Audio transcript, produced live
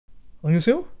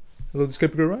Annyeonghaseyo. Hello, this is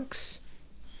KAMP Korea.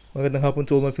 Magandang hapon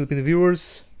to all my Filipino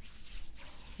viewers.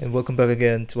 And welcome back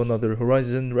again to another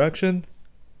Horizon reaction.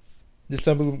 This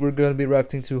time we're going to be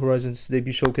reacting to Horizon's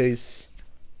debut showcase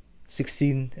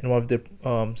 16 and one of their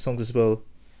songs as well.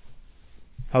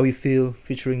 How You Feel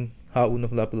featuring Haeun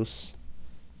of Lapillus.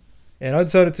 And I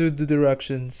decided to do the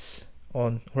reactions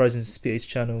on Horizon's PH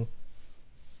channel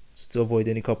just to avoid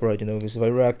any copyright, because if I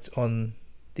react on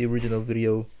the original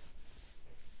video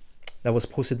that was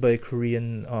posted by a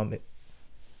Korean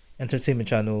entertainment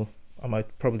channel, I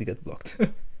might probably get blocked.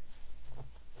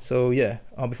 So yeah,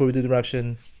 before we do the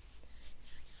reaction,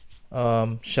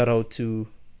 shout out to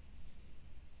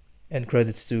and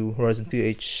credits to Horizon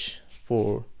PH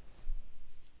for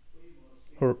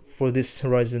this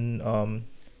Horizon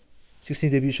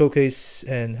 16 debut showcase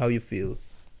and How You Feel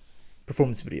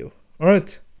performance video.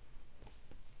 Alright,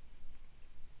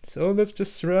 so let's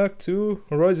just react to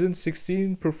Horizon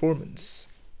 16 performance,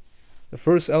 the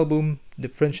first album, the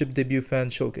Friendship debut fan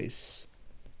showcase.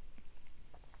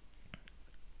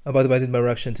 By the way, I did my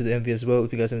reaction to the MV as well.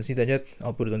 If you guys haven't seen that yet,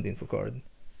 I'll put it on the info card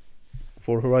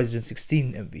for Horizon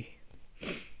 16 MV.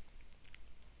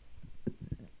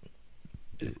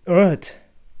 Alright,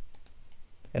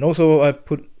 and also I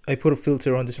put a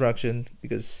filter on this reaction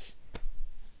because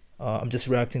I'm just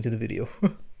reacting to the video.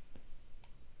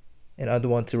 And I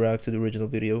don't want to react to the original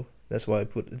video. That's why I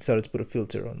decided to put a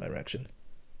filter on my reaction.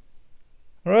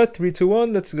 Alright, 3, 2,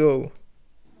 1, let's go.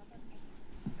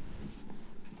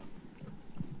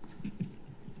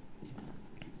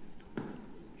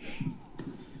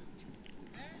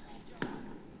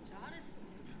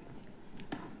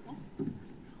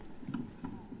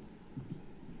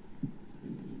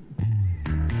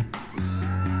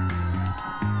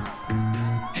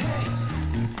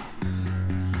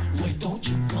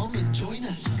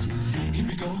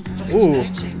 Ooh.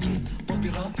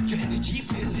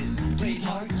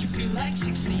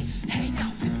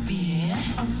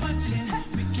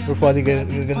 We're finally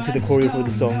gonna see the choreo for the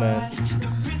song, man.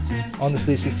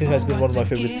 Honestly, 16 has been one of my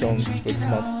favorite songs for this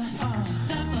month.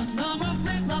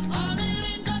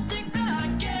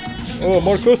 Oh,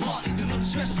 Marcus!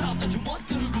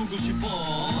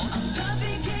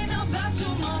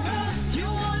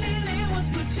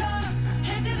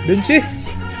 Vinci?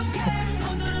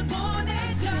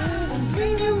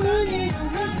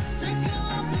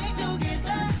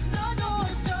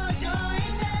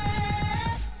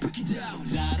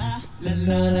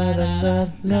 La la la la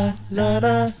la la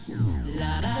la.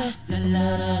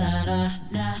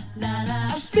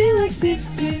 I feel like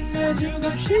 16.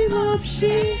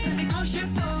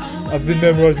 I've been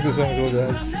memorizing the song as well,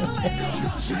 guys.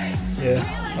 Yeah,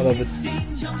 I love it.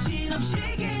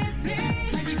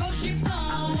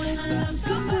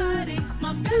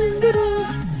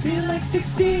 Feel like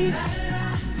 16.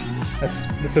 That's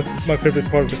my favorite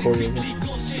part of the choreo,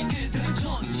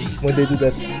 when they do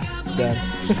that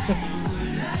dance.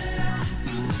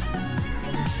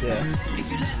 Yeah.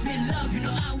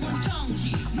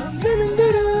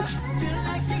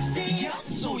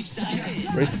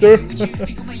 Racer.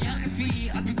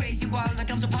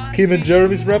 Kim and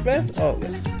Jeremy's rap, man? Oh yeah,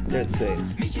 they're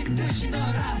insane.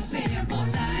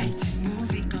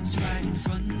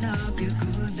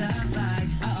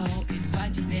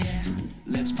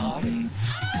 Let's party.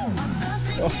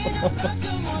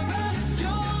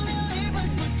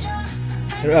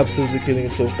 They're absolutely killing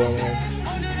it so far, man.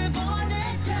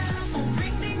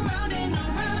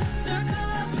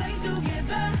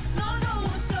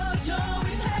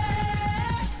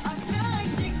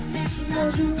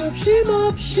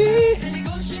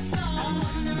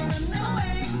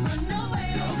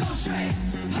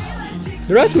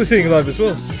 They're actually singing live as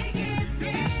well.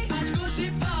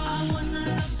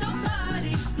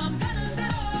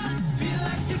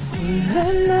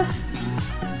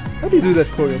 How do you do that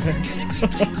choreo, man?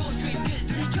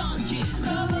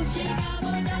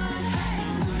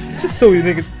 It's just so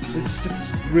unique. It's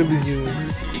just really new.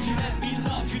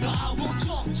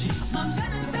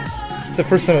 It's the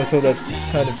first time I saw that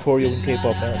kind of choreo in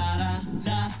K-pop, man.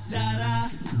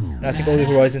 And I think only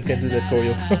Horizon can do that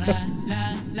choreo.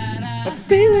 I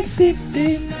feel like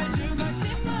 16.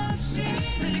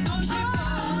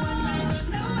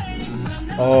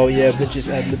 Oh yeah, Vinci's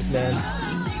ad-libs, man.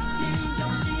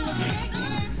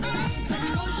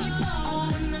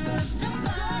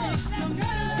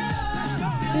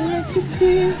 Feel like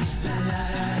 16.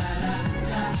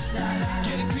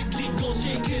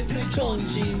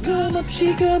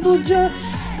 없이 가보자.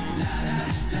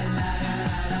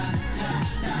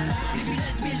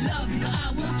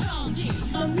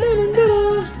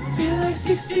 Feel like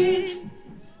 16.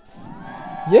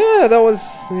 Yeah, that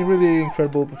was a really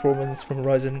incredible performance from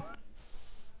HORI7ON.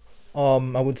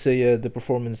 I would say yeah, the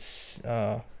performance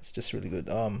is just really good.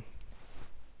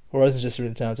 HORI7ON's just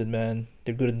really talented, man.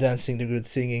 They're good at dancing, they're good at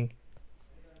singing.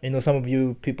 You know, some of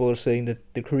you people are saying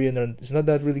that the Korean is not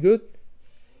that really good.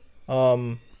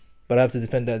 But I have to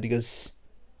defend that because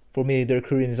for me their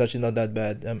Korean is actually not that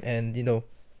bad. And you know,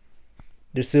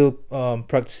 they're still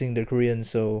practicing their Korean,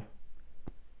 so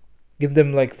give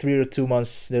them like 3 or 2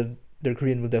 months, their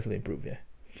Korean will definitely improve. Yeah,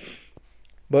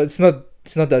 but it's not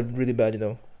that really bad. You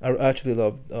know, I actually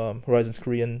love HORI7ON's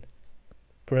Korean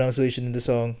pronunciation in the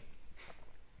song.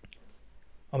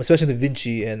 Especially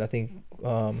Vinci and I think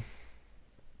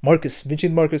Marcus, Vinci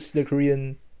and Marcus, their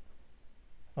Korean.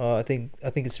 I think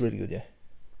it's really good. Yeah,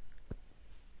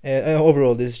 and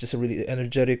overall this is just a really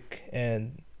energetic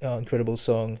and incredible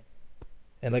song.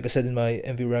 And like I said in my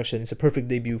MV reaction, it's a perfect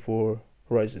debut for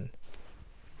HORI7ON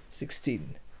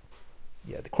 16.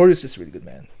 Yeah, the choreo is just really good,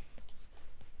 man.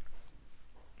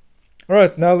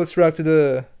 Alright, now let's react to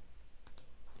the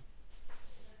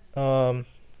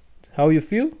How You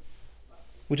Feel,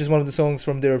 which is one of the songs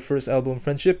from their first album,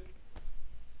 Friendship,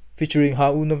 featuring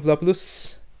Haeun of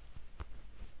Lapillus.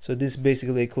 So this is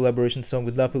basically a collaboration song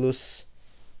with Lapillus.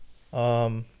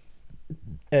 And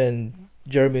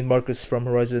Jeremy and Marcus from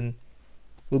HORI7ON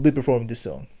will be performing this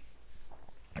song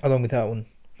along with Haeun.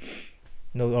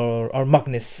 You know, our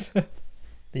Maknes,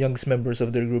 the youngest members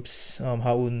of their groups.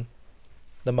 Haeun,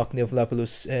 the Makne of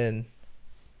Lapillus, and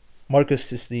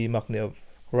Marcus is the Makne of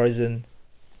HORI7ON,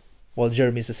 while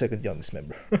Jeremy is the second youngest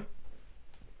member.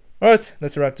 Alright,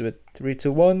 let's react to it. 3,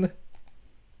 2, 1.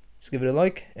 Let's give it a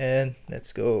like and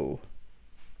let's go.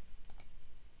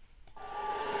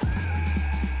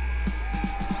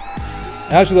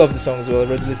 I actually love this song as well. I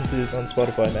already listened to it on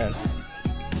Spotify, man.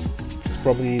 It's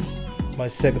probably my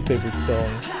second favorite song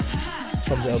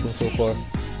from the album so far.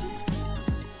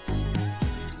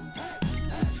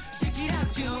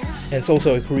 And it's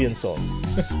also a Korean song.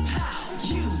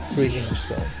 Korean English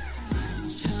song.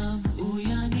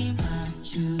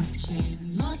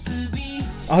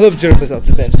 I love Jeremy's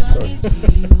outfit, man. Sorry.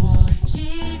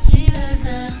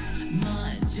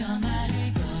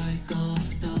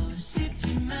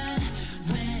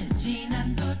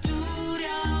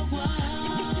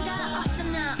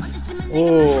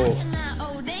 Oh,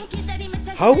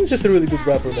 Haeun's just a really good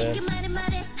rapper, man. If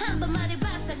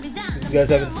you guys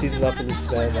haven't seen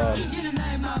Lapillus, man,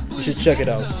 you should check it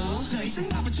out.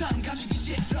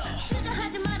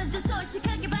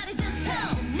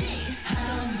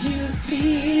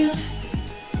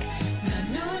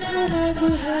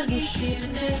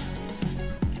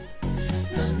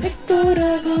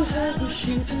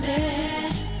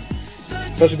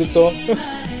 Such a good song.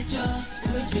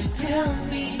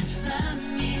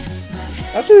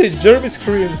 Actually, Jeremy's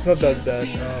Korean is not that bad.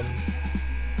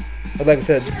 But like I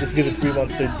said, just give it 3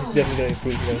 months, he's definitely gonna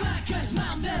improve, you know.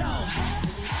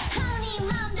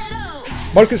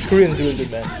 Marcus' Korean is really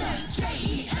good, man.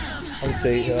 I would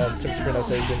say, in terms of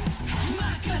pronunciation.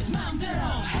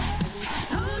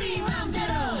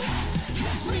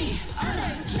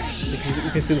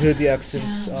 You can still hear the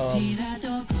accents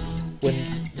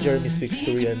when Jeremy speaks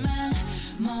Korean.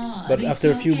 But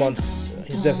after a few months,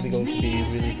 he's definitely going to be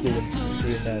really fluent in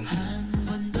Korean, man.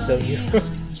 I'm telling you.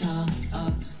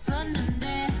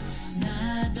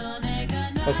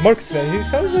 But Marcus, man, he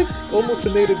sounds like almost a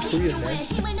native Korean, man.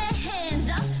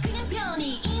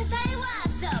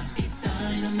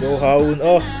 Let's go, Haeun.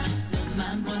 Oh.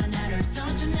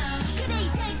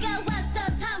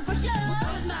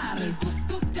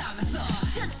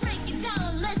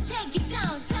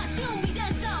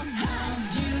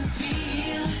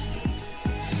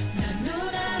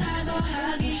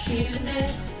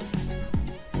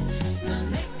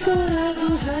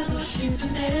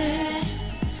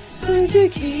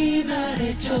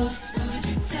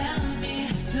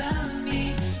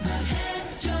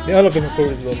 Yeah, I love him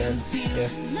Korea as well, man. Yeah.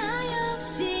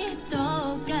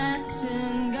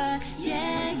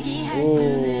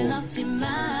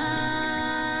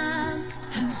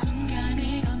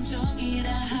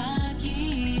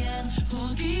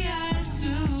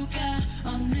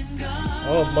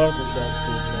 Oh, Marcus sounds good,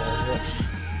 man. Yeah.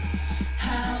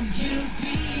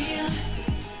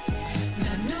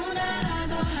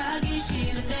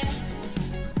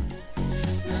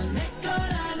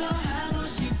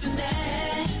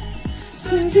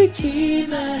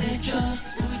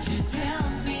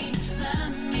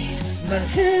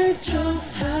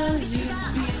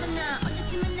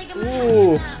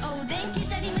 Ooh.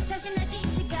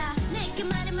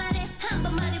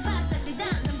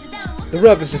 The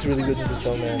rap is just really good in this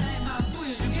song, man.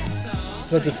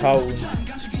 It's not just Haeun.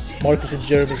 Marcus and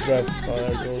Jeremy's rap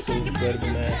are also incredible,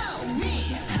 man.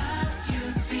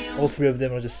 All three of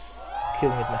them are just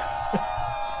killing it, man.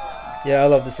 Yeah, I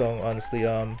love the song, honestly.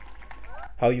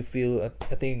 How You Feel,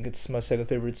 I think it's my second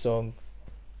favorite song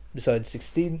besides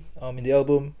 16 in the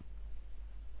album.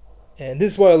 And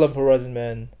this is why I love HORI7ON,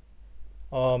 man.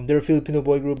 They're a Filipino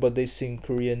boy group, but they sing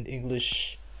Korean,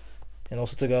 English, and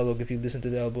also Tagalog if you listen to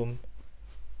the album.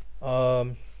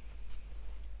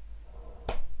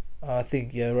 I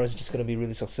think, yeah, HORI7ON is just gonna be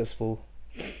really successful.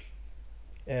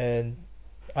 And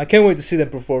I can't wait to see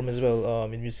them perform as well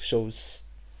in music shows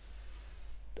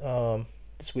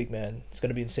this week, man. It's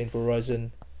gonna be insane for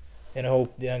HORI7ON. And I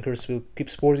hope the anchors will keep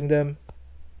supporting them.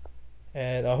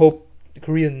 And I hope the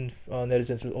Korean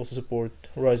netizens will also support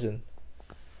HORI7ON,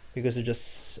 because they're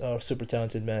just super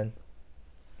talented, man.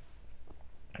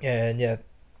 And yeah,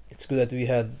 it's good that we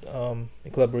had a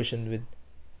collaboration with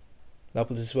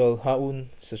Lapillus as well. Haeun,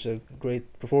 such a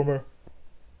great performer.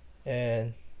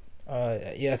 And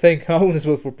yeah, thank Haeun as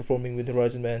well for performing with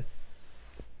HORI7ON, man.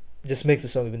 It just makes the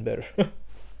song even better,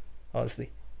 honestly.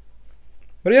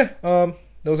 But yeah,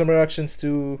 those are my reactions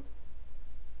to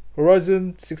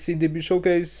HORI7 16 debut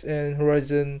showcase and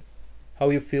HORI7 How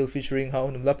You Feel featuring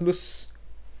Haeun of Lapillus.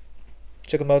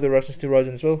 Check out the reactions to HORI7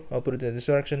 as well. I'll put it in the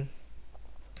description.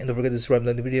 And don't forget to subscribe and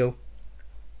like the video.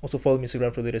 Also follow me on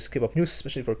Instagram for the latest K-pop news,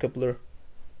 especially for Kepler,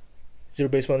 Zero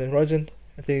Base One, and HORI7.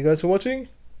 And thank you guys for watching.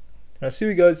 And I will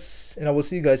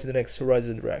see you guys in the next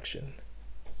HORI7 reaction.